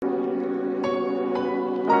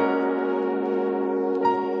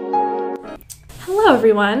Hello,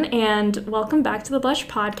 everyone, and welcome back to the Blush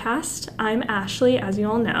Podcast. I'm Ashley, as you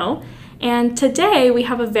all know, and today we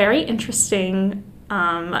have a very interesting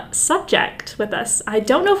subject with us. I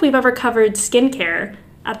don't know if we've ever covered skincare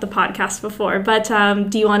at the podcast before, but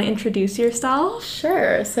do you want to introduce yourself?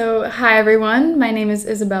 Sure. So, hi, everyone. My name is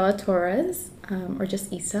Isabella Torres, or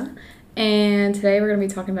just Isa, and today we're going to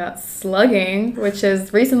be talking about slugging, which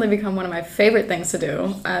has recently become one of my favorite things to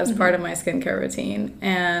do as part of my skincare routine.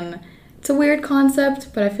 And it's a weird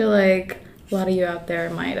concept, but I feel like a lot of you out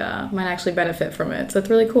there might actually benefit from it. So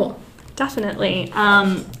it's really cool. Definitely.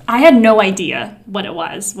 I had no idea what it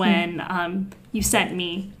was when you sent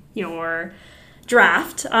me your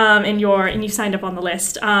draft and you signed up on the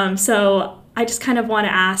list. So I just kind of want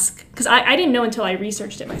to ask, because I didn't know until I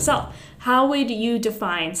researched it myself. How would you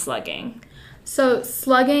define slugging? So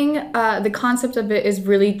slugging, the concept of it is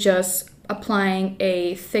really just applying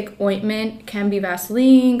a thick ointment. Can be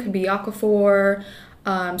Vaseline, could be Aquaphor.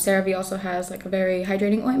 CeraVe also has like a very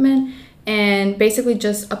hydrating ointment, and basically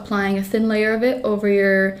just applying a thin layer of it over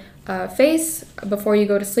your face before you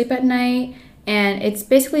go to sleep at night. And it's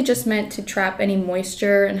basically just meant to trap any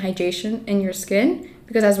moisture and hydration in your skin,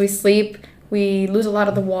 because as we sleep, we lose a lot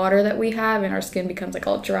of the water that we have and our skin becomes like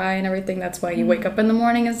all dry and everything. That's why you wake up in the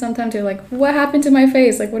morning and sometimes you're like, what happened to my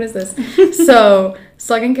face? Like, what is this? So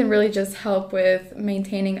slugging can really just help with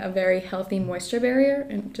maintaining a very healthy moisture barrier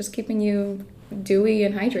and just keeping you dewy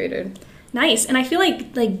and hydrated. Nice. And I feel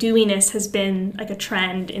like dewiness has been like a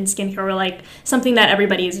trend in skincare, or like something that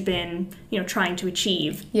everybody has been, trying to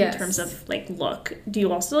achieve in terms of like look. Do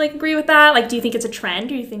you also agree with that? Like, do you think it's a trend, or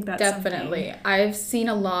do you think that's definitely something? I've seen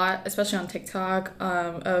a lot, especially on TikTok,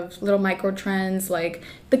 of little micro trends like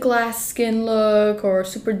the glass skin look or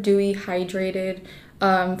super dewy, hydrated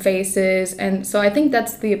faces. And so I think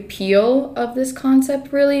that's the appeal of this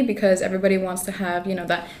concept, really, because everybody wants to have,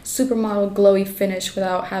 that supermodel glowy finish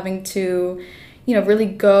without having to, really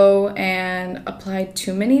go and apply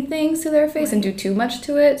too many things to their face and do too much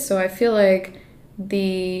to it. So I feel like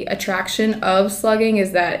the attraction of slugging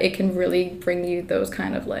is that it can really bring you those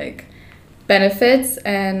kind of like benefits,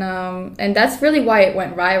 and that's really why it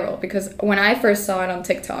went viral, because when I first saw it on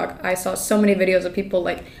TikTok, I saw so many videos of people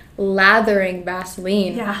like lathering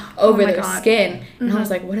Vaseline over their skin, and I was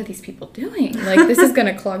like, what are these people doing? Like, this is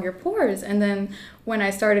gonna clog your pores. And then when I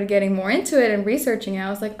started getting more into it and researching it, I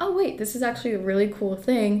was like, oh wait, this is actually a really cool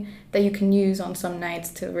thing that you can use on some nights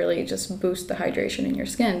to really just boost the hydration in your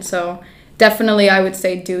skin. So definitely, I would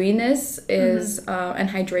say dewiness is and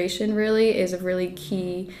hydration really is a really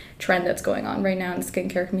key trend that's going on right now in the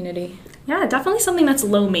skincare community. Yeah, definitely something that's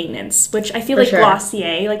low maintenance, which I feel like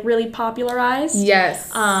Glossier really popularized.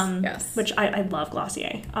 Yes. Yes. Which I love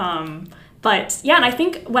Glossier. But yeah, and I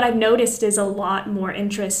think what I've noticed is a lot more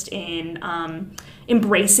interest in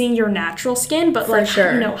embracing your natural skin, but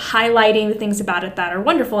highlighting the things about it that are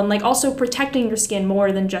wonderful, and like also protecting your skin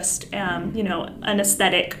more than just an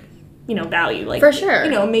aesthetic value, like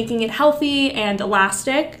making it healthy and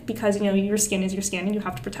elastic, because your skin is your skin and you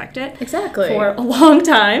have to protect it for a long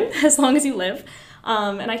time, as long as you live.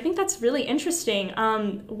 And I think that's really interesting.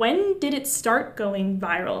 When did it start going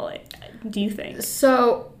viral, do you think?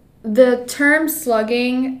 So the term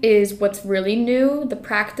slugging is what's really new. The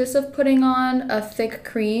practice of putting on a thick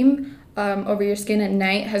cream over your skin at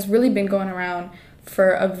night has really been going around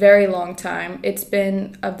for a very long time. It's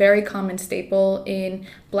been a very common staple in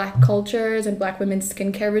Black cultures and Black women's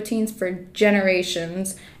skincare routines for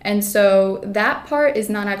generations. And so that part is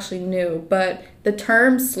not actually new, but the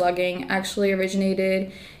term slugging actually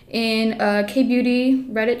originated in K-beauty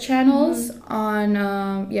Reddit channels on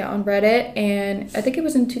Reddit, and I think it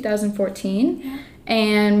was in 2014. Yeah.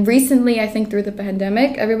 And recently, I think through the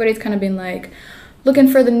pandemic, everybody's kind of been like looking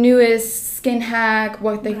for the newest skin hack,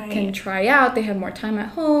 what they can try out. They have more time at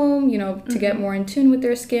home, to get more in tune with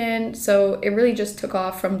their skin. So it really just took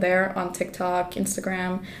off from there on TikTok,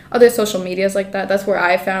 Instagram, other social medias like that. That's where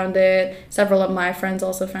I found it. Several of my friends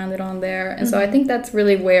also found it on there. And so I think that's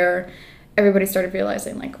really where everybody started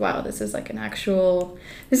realizing, like, wow, this is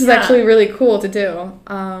actually really cool to do.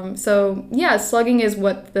 Slugging is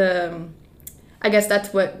what I guess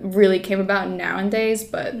that's what really came about nowadays,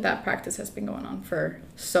 but that practice has been going on for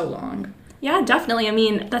so long. Yeah, definitely. I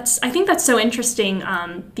mean, I think that's so interesting,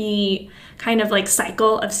 the kind of like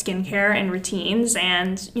cycle of skincare and routines,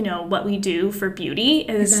 and, what we do for beauty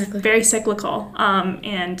is very cyclical,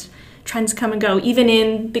 and trends come and go, even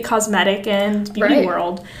in the cosmetic and beauty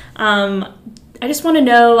world. I just want to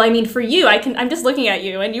know, I mean, for you, I'm just looking at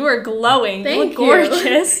you, and you are glowing. You look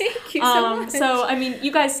gorgeous. Thank you so much. So, I mean,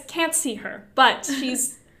 you guys can't see her, but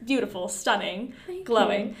she's beautiful, stunning,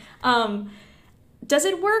 glowing. does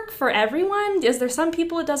it work for everyone? Is there some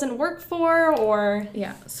people it doesn't work for, or?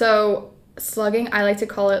 Yeah. So slugging, I like to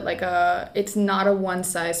call it like it's not a one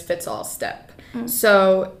size fits all step.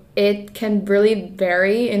 So it can really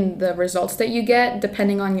vary in the results that you get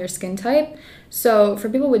depending on your skin type. So for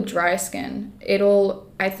people with dry skin,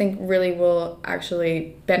 I think really will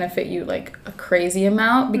actually benefit you like a crazy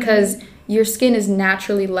amount, because your skin is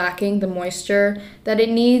naturally lacking the moisture that it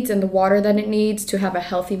needs and the water that it needs to have a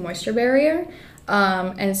healthy moisture barrier.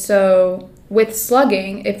 And so with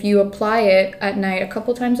slugging, if you apply it at night a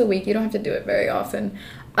couple times a week, you don't have to do it very often,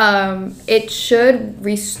 it should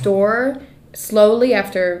restore slowly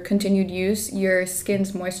after continued use your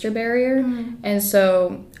skin's moisture barrier. And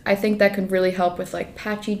so I think that could really help with like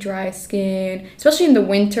patchy dry skin, especially in the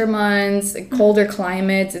winter months, like colder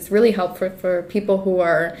climates. It's really helpful for people who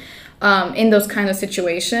are in those kind of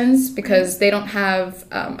situations, because they don't have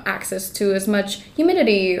access to as much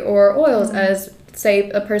humidity or oils as, say,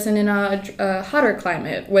 a person in a hotter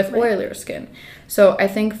climate with oilier skin. So I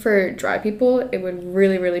think for dry people, it would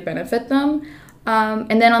really, really benefit them.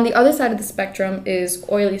 And then on the other side of the spectrum is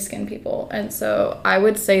oily skin people. And so I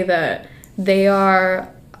would say that they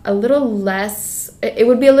are a little less, it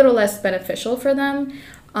would be a little less beneficial for them,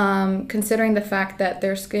 considering the fact that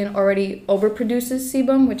their skin already overproduces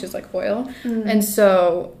sebum, which is like oil. And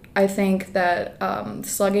so I think that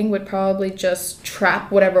slugging would probably just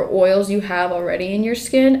trap whatever oils you have already in your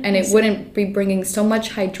skin, and it wouldn't be bringing so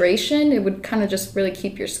much hydration. It would kind of just really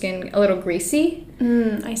keep your skin a little greasy.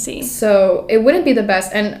 I see. So it wouldn't be the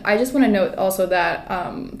best. And I just want to note also that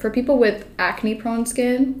for people with acne-prone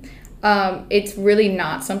skin, it's really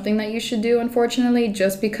not something that you should do, unfortunately,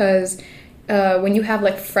 just because when you have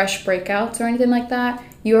like fresh breakouts or anything like that,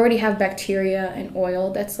 you already have bacteria and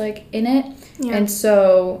oil that's like in it. And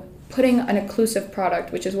so putting an occlusive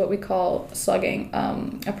product, which is what we call slugging,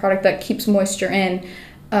 a product that keeps moisture in,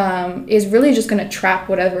 is really just going to trap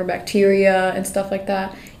whatever bacteria and stuff like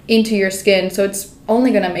that into your skin. So it's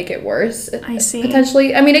only going to make it worse. I see.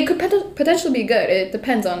 Potentially. I mean, it could potentially be good. It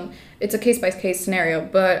depends on, it's a case-by-case scenario,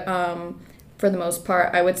 but for the most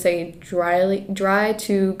part, I would say dry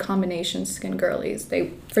to combination skin girlies.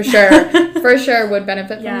 They for sure would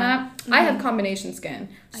benefit from that. I have combination skin,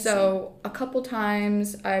 so a couple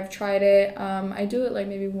times I've tried it. I do it like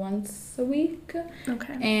maybe once a week.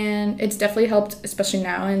 Okay. And it's definitely helped, especially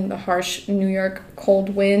now in the harsh New York cold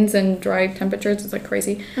winds and dry temperatures. It's like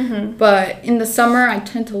crazy. But in the summer, I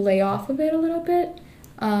tend to lay off of it a little bit.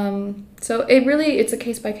 So it's a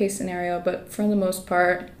case-by-case scenario, but for the most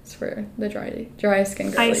part, it's for the dry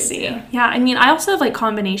skin girlies. I see. Yeah, I mean, I also have like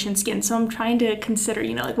combination skin, so I'm trying to consider,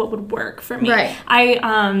 like what would work for me. Right.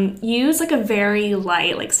 I use like a very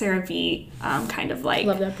light, like CeraVe kind of like.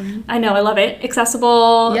 Love that brand. I know, I love it.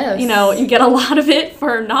 Accessible. Yes. You get a lot of it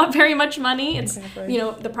for not very much money. It's,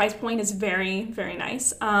 the price point is very, very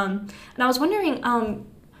nice. And I was wondering,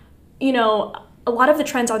 a lot of the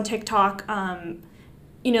trends on TikTok,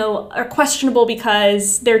 are questionable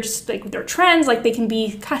because they're just like, they're trends, like they can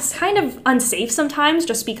be kind of unsafe sometimes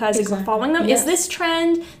just because people are following them. Yes. Is this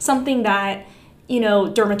trend something that,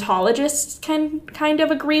 dermatologists can kind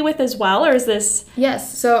of agree with as well, or is this?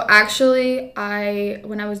 Yes. So actually,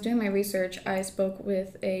 when I was doing my research, I spoke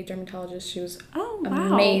with a dermatologist. She was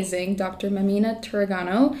amazing, Dr. Mamina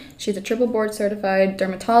Turagano. She's a triple board certified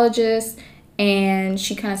dermatologist. And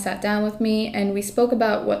she kind of sat down with me and we spoke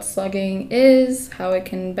about what slugging is, how it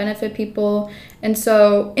can benefit people. And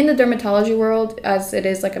so in the dermatology world, as it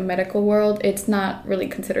is like a medical world, it's not really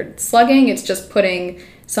considered slugging. It's just putting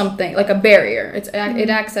something like a barrier. It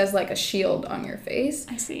acts as like a shield on your face.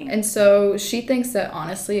 I see. And so she thinks that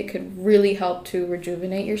honestly it could really help to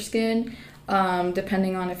rejuvenate your skin,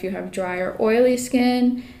 depending on if you have dry or oily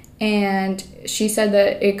skin. And she said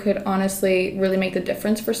that it could honestly really make the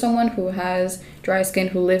difference for someone who has dry skin,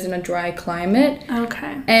 who lives in a dry climate.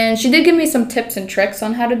 Okay. And she did give me some tips and tricks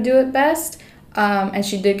on how to do it best. And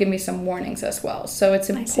she did give me some warnings as well. So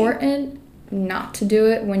it's important not to do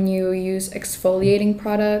it when you use exfoliating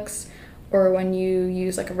products or when you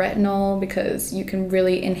use like a retinol, because you can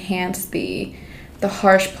really enhance the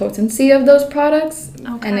harsh potency of those products.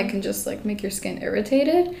 Okay. And it can just like make your skin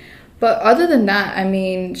irritated. But other than that, I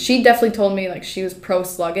mean, she definitely told me like she was pro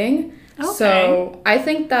slugging. Okay. So I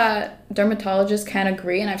think that dermatologists can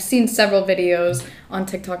agree, and I've seen several videos on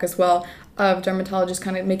TikTok as well of dermatologists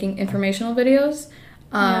kind of making informational videos.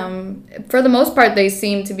 For the most part, they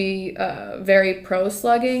seem to be very pro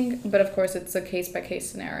slugging, but of course it's a case-by-case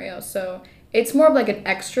scenario. So it's more of like an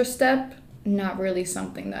extra step, not really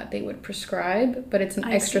something that they would prescribe, but it's an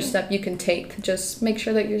extra step you can take to just make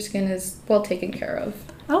sure that your skin is well taken care of.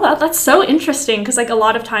 Oh, that's so interesting because like a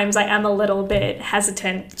lot of times I am a little bit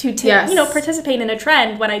hesitant to participate in a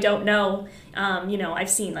trend when I don't know. I've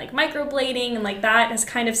seen like microblading and like that has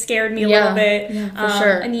kind of scared me a little bit. Yeah, for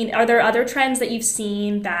sure. I mean, are there other trends that you've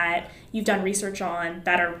seen that you've done research on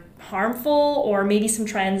that are harmful, or maybe some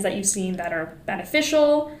trends that you've seen that are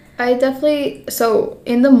beneficial? So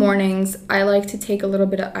in the mornings, I like to take a little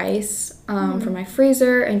bit of ice from my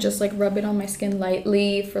freezer and just like rub it on my skin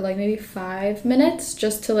lightly for like maybe 5 minutes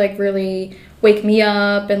just to like really wake me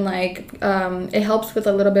up, and like it helps with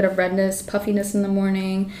a little bit of redness, puffiness in the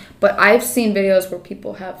morning. But I've seen videos where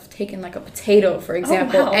people have taken like a potato, for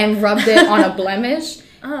example, and rubbed it on a blemish.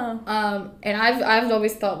 And I've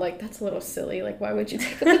always thought like that's a little silly. Like why would you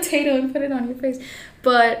take a potato and put it on your face?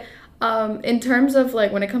 But in terms of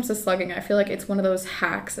like when it comes to slugging, I feel like it's one of those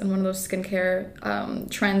hacks and one of those skincare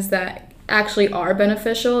trends that actually are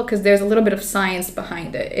beneficial because there's a little bit of science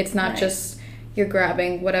behind it. It's not just you're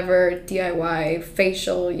grabbing whatever DIY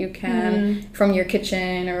facial you can from your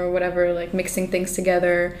kitchen or whatever, like mixing things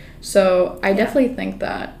together. So I definitely think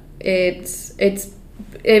that it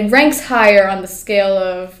ranks higher on the scale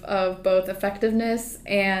of both effectiveness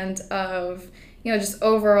and of just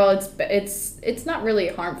overall it's not really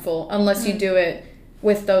harmful unless you do it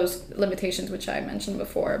with those limitations which I mentioned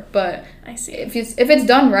before. But I see. If it's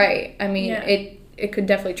done right, I mean it could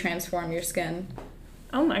definitely transform your skin.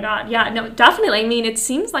 Oh my god. Yeah, no, definitely. I mean, it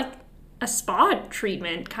seems like a spa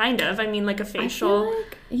treatment kind of. I mean, like a facial.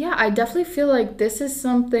 I definitely feel like this is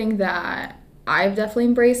something that I've definitely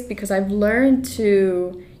embraced because I've learned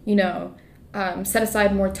to, set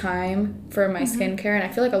aside more time for my skincare. And I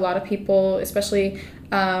feel like a lot of people, especially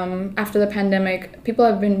after the pandemic, people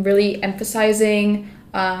have been really emphasizing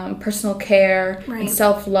personal care and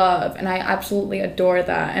self-love, and I absolutely adore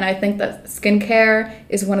that. And I think that skincare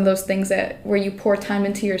is one of those things where you pour time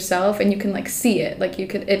into yourself and you can like see it, like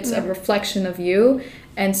it's a reflection of you.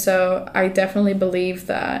 And so I definitely believe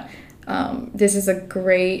that this is a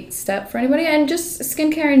great step for anybody, and just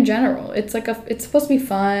skincare in general. It's like it's supposed to be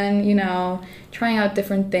fun, trying out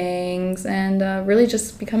different things and really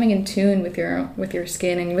just becoming in tune with your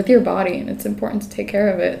skin and with your body, and it's important to take care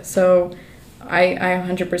of it. So I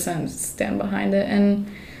 100% stand behind it, and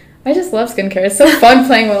I just love skincare. It's so fun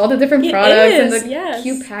playing with all the different products and the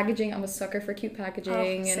cute packaging. I'm a sucker for cute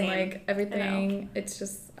packaging and like everything. It's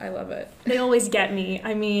just, I love it. They always get me.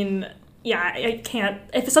 I mean, yeah, I can't.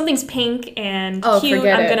 If something's pink and cute,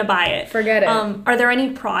 I'm going to buy it. Forget it. Are there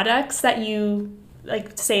any products that you,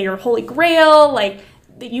 like, say your holy grail, like,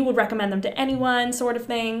 that you would recommend them to anyone, sort of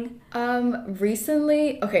thing?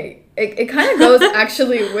 Recently, okay, it kind of goes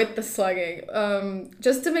actually with the slugging.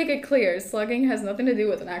 Just to make it clear, slugging has nothing to do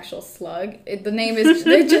with an actual slug. The name is,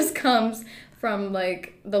 it just comes from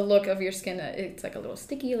like the look of your skin. It's like a little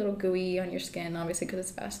sticky, a little gooey on your skin, obviously because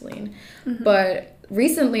it's Vaseline. But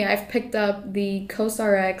recently I've picked up the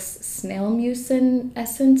CosRX Snail Mucin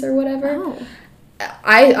Essence or whatever.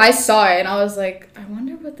 I saw it and I was like, I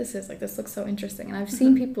wonder what this is. Like, this looks so interesting. And I've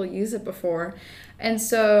seen people use it before. And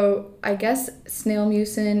so I guess snail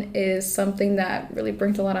mucin is something that really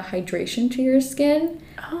brings a lot of hydration to your skin.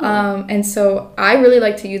 And so I really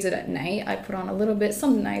like to use it at night. I put on a little bit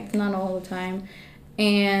some nights, not all the time.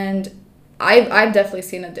 And I've definitely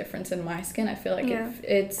seen a difference in my skin. I feel like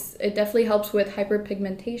it definitely helps with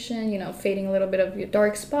hyperpigmentation, fading a little bit of your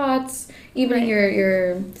dark spots, even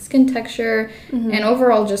your skin texture, and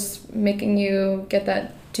overall just making you get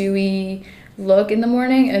that dewy look in the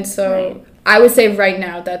morning. And so I would say right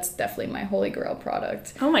now that's definitely my holy grail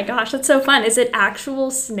product. Oh my gosh, that's so fun. Is it actual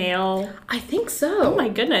snail? I think so. Oh my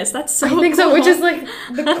goodness, that's so cool. I think so, which is like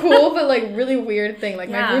the cool but like really weird thing. Like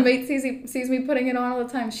my roommate sees me putting it on all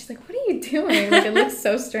the time. She's like, what are you doing? Like, it looks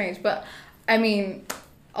so strange. But I mean,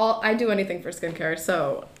 I do anything for skincare,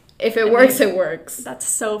 so if it works, it works. That's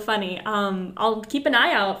so funny. I'll keep an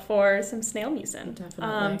eye out for some snail mucin.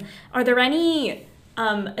 Definitely. Are there any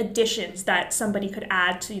additions that somebody could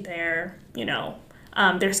add to their,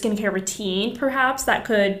 their skincare routine, perhaps, that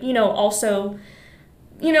could, also,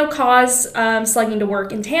 cause slugging to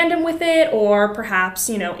work in tandem with it, or perhaps,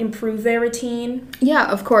 improve their routine? Yeah,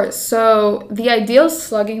 of course. So the ideal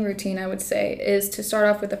slugging routine, I would say, is to start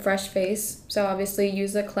off with a fresh face. So obviously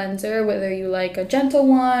use a cleanser, whether you like a gentle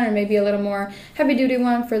one or maybe a little more heavy-duty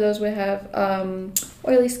one for those who have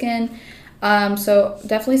oily skin. So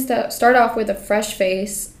definitely start off with a fresh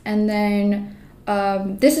face, and then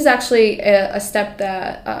this is actually a step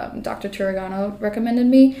that Dr. Turagano recommended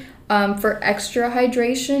me. For extra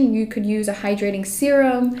hydration, you could use a hydrating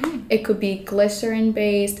serum. It could be glycerin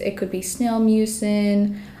based. It could be snail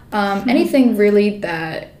mucin. Anything really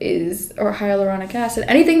that is, or hyaluronic acid,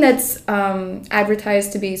 anything that's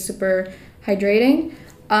advertised to be super hydrating,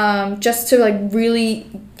 just to like really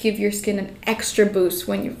give your skin an extra boost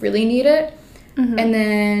when you really need it. And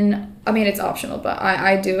then, I mean, it's optional, but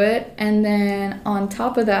I do it. And then on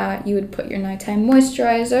top of that, you would put your nighttime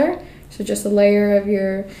moisturizer. So just a layer of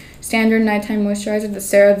your standard nighttime moisturizer. The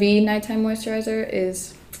CeraVe nighttime moisturizer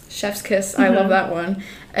is chef's kiss. I love that one.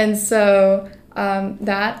 And so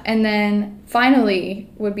that, and then finally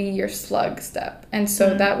would be your slug step. And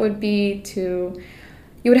so that would be you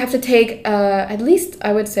would have to take at least,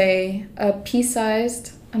 I would say, a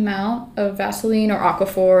pea-sized amount of Vaseline or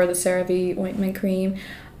Aquaphor or the CeraVe ointment cream.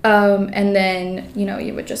 And then,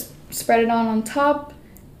 you would just spread it on top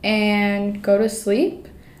and go to sleep.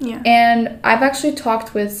 Yeah. And I've actually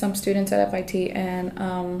talked with some students at FIT, and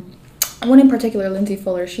one in particular, Lindsay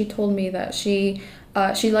Fuller, she told me that she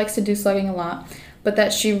likes to do slugging a lot, but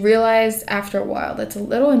that she realized after a while that's a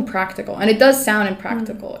little impractical. And it does sound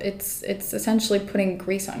impractical. It's essentially putting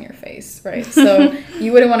grease on your face, right? So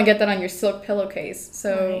you wouldn't want to get that on your silk pillowcase.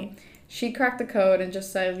 So she cracked the code and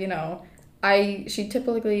just said, she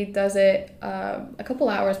typically does it a couple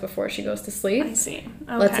hours before she goes to sleep. I see.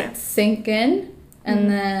 Okay. Lets it sink in.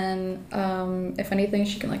 And then, if anything,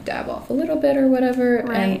 she can like dab off a little bit or whatever.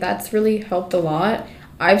 Right. And that's really helped a lot.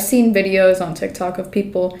 I've seen videos on TikTok of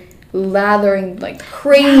people lathering like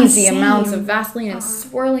crazy amounts of Vaseline and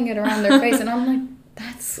swirling it around their face. And I'm like,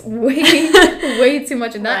 that's way too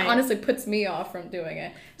much. And that honestly puts me off from doing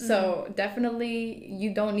it. So definitely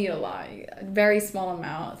you don't need a lot. A very small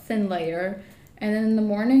amount, thin layer. And then in the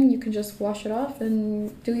morning, you can just wash it off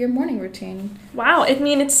and do your morning routine. Wow. I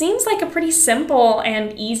mean, it seems like a pretty simple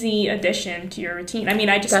and easy addition to your routine. I mean,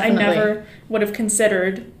 I never would have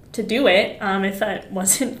considered to do it if it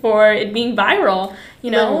wasn't for it being viral,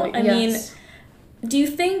 I mean, do you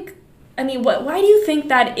think, why do you think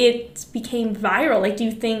that it became viral? Like, do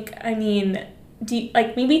you think,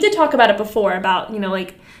 we did talk about it before about,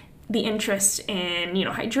 like the interest in,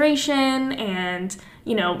 hydration and,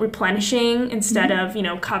 replenishing instead of,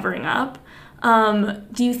 covering up.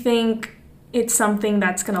 Do you think it's something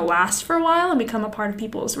that's going to last for a while and become a part of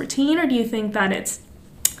people's routine? Or do you think that it's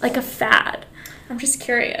like a fad? I'm just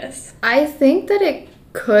curious. I think that it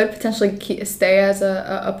could potentially stay as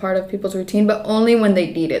a part of people's routine, but only when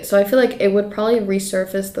they need it. So I feel like it would probably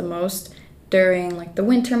resurface the most during like the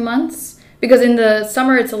winter months. Because in the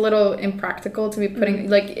summer, it's a little impractical to be putting,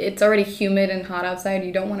 like, it's already humid and hot outside.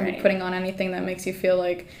 You don't want to be putting on anything that makes you feel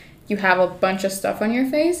like you have a bunch of stuff on your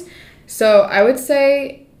face. So I would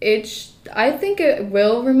say I think it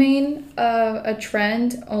will remain a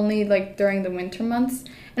trend only, like, during the winter months.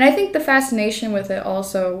 And I think the fascination with it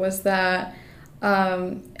also was that,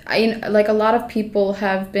 like, a lot of people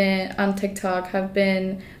have been, on TikTok, have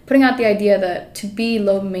been putting out the idea that to be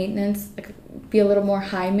low maintenance, like, be a little more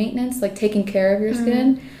high maintenance, like taking care of your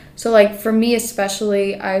skin. So like for me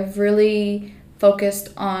especially, I've really focused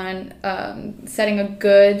on setting a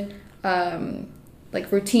good like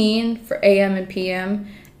routine for AM and PM.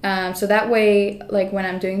 So that way, like when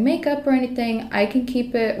I'm doing makeup or anything, I can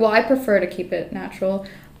keep it, well, I prefer to keep it natural,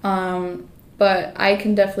 but I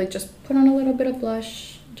can definitely just put on a little bit of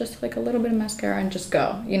blush, just like a little bit of mascara and just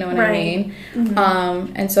go, you know what I mean?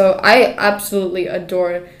 And so I absolutely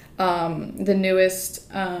adore the newest,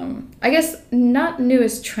 I guess not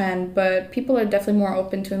newest trend, but people are definitely more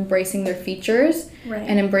open to embracing their features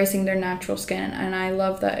and embracing their natural skin. And I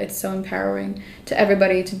love that it's so empowering to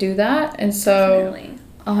everybody to do that. And so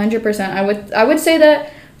 100%, I would say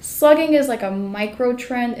that slugging is like a micro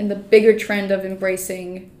trend in the bigger trend of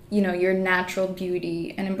embracing, your natural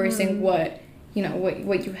beauty and embracing what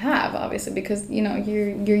you have, obviously, because,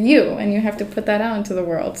 you're you and you have to put that out into the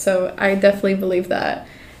world. So I definitely believe that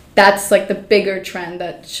that's like the bigger trend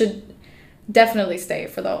that should definitely stay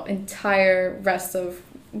for the entire rest of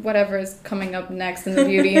whatever is coming up next in the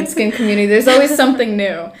beauty and skin community. There's always something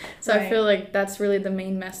new. So I feel like that's really the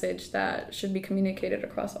main message that should be communicated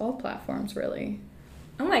across all platforms, really.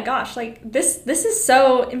 Oh my gosh, like this is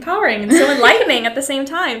so empowering and so enlightening at the same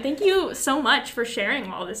time. Thank you so much for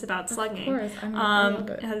sharing all this about slugging. Of course, I love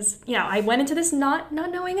it. Because I went into this not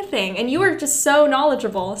knowing a thing, and you were just so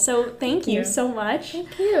knowledgeable. So thank you so much.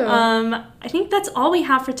 Thank you. I think that's all we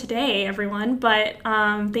have for today, everyone. But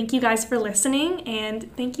thank you guys for listening,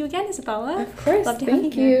 and thank you again, Isabella. Of course, Love to have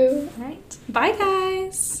you here. All right, bye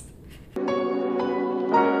guys.